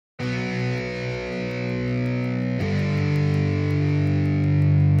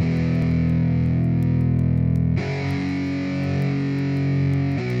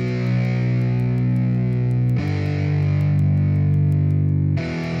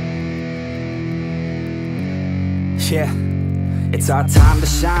Yeah, it's our time to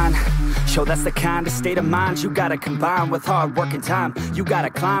shine. Show that's the kind of state of mind you gotta combine with hard work and time. You gotta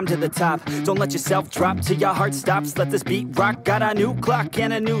climb to the top. Don't let yourself drop till your heart stops. Let this beat rock. Got a new clock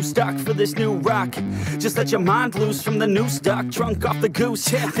and a new stock for this new rock. Just let your mind loose from the new stock. Drunk off the goose,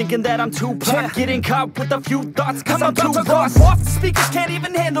 thinking that I'm too pop. Getting caught with a few thoughts cause I'm too lost. Off the speakers can't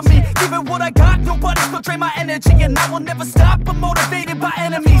even handle me. Giving what I got, nobody's gonna drain my energy. And I will never stop, I'm motivated by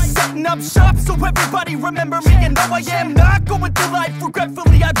enemies. Setting up shop so everybody remember me. And though I am not going through life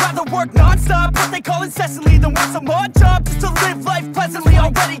regretfully, I'd rather work non-stop, what they call incessantly, than work some odd job just to live life pleasantly.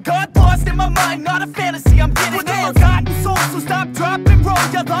 Already got lost in my mind, not a fantasy, I'm getting it. Forgotten soul, so stop, drop, and roll.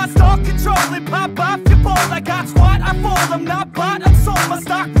 You lost all control and pop off your ball. I got squat, I fall, I'm not bought, I'm sold. My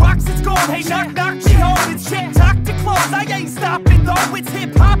stock rocks, it's gold. Hey, knock, knock, me home. It's shit, talk to close. I ain't stopping though, it's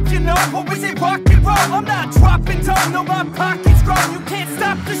hip-hop, you know. Or is it rock and roll? I'm not dropping down, no, my pocket's grown. You can't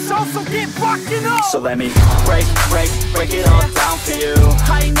stop the show, so get rockin' on. So let me break it all down for you.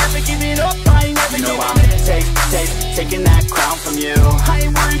 I ain't never giving up, I ain't never giving up. Taking that crown from you. I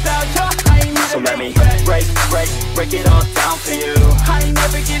ain't worried about you, I ain't never. So let me break it all down for you. I ain't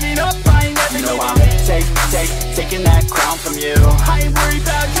never giving up, I ain't never giving up. Taking that crown from you. I ain't worried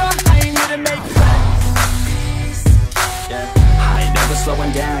about you, I ain't here to make friends. Yeah. I ain't never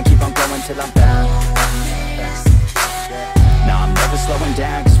slowing down, keep on going till I'm down. No, I'm never slowing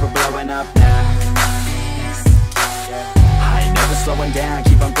down, cause we're blowing up now. I ain't never slowing down,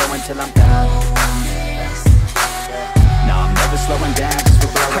 keep on going till I'm down. No, I'm never slowing down, cause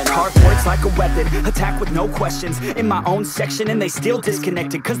we're blowing up. Hard words like a weapon, attack with no questions. In my own section and they still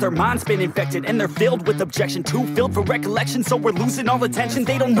disconnected, cause their mind's been infected and they're filled with objection. Too filled for recollection, so we're losing all attention.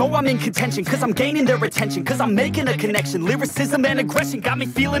 They don't know I'm in contention, cause I'm gaining their attention. Cause I'm making a connection, lyricism and aggression got me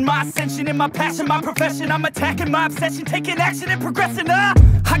feeling my ascension. In my passion, my profession, I'm attacking my obsession. Taking action and progressing, I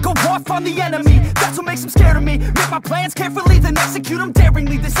go off on the enemy, that's what makes them scared of me. Make my plans carefully, then execute them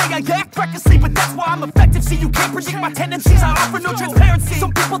daringly. They say I act recklessly, but that's why I'm effective. See, you can't predict my tendencies, I offer no transparency.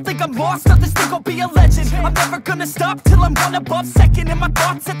 Some people think I'm lost, others think I'll be a legend. I'm never gonna stop till I'm one above second. And my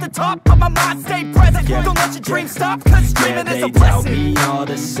thoughts at the top, but my mind stay present. Don't let your dreams stop, cause dreaming is a blessing. They tell me all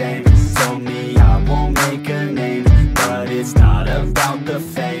the same, told me I won't make a name. But it's not about the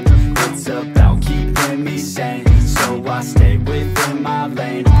fame, it's about keeping me sane. So I stay within my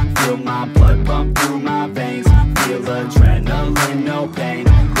lane, feel my blood pump through my veins. Feel adrenaline, no pain,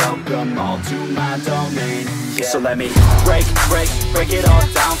 welcome all to my domain. So let me break it all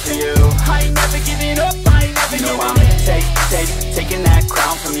down for you. I ain't never giving up, I ain't never giving up. I'm taking that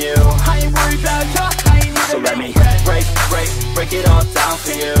crown from you. I ain't worried about you, I ain't never. So let me break it all down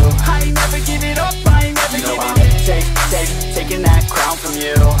for you. I ain't never giving up, I ain't never giving up. I'm taking that crown from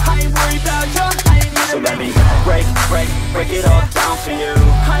you. I ain't worried about you, I ain't never. So let me break it all down for you.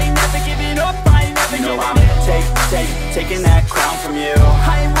 I ain't never giving up, I ain't never giving up. I'm taking that crown from you.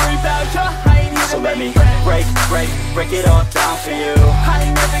 I ain't worried about you, I ain't here to. So let me break it all down for you. I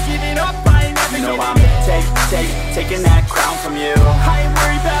ain't never giving up, I ain't never giving up. I'm taking that crown from you. I ain't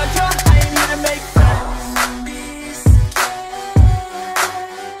worried about you, I ain't here to make